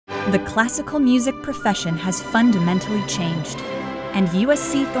The classical music profession has fundamentally changed, and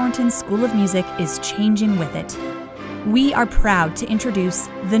USC Thornton School of Music is changing with it. We are proud to introduce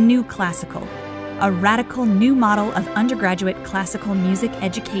the New Classical, a radical new model of undergraduate classical music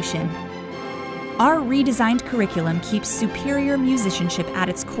education. Our redesigned curriculum keeps superior musicianship at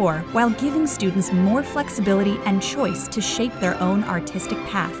its core while giving students more flexibility and choice to shape their own artistic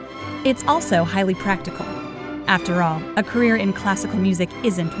path. It's also highly practical. After all, a career in classical music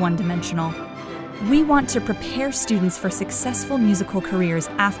isn't one-dimensional. We want to prepare students for successful musical careers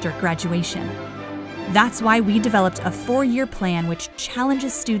after graduation. That's why we developed a 4-year plan which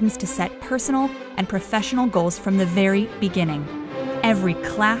challenges students to set personal and professional goals from the very beginning. Every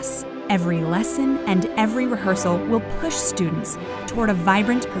class, every lesson, and every rehearsal will push students toward a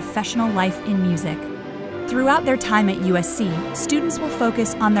vibrant professional life in music. Throughout their time at USC, students will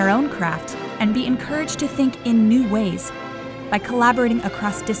focus on their own craft and be encouraged to think in new ways by collaborating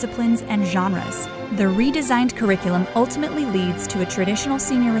across disciplines and genres. The redesigned curriculum ultimately leads to a traditional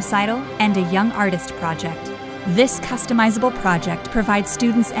senior recital and a young artist project. This customizable project provides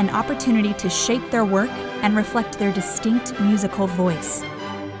students an opportunity to shape their work and reflect their distinct musical voice.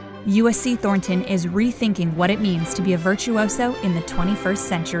 USC Thornton is rethinking what it means to be a virtuoso in the 21st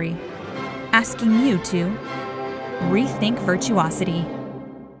century, asking you to rethink virtuosity.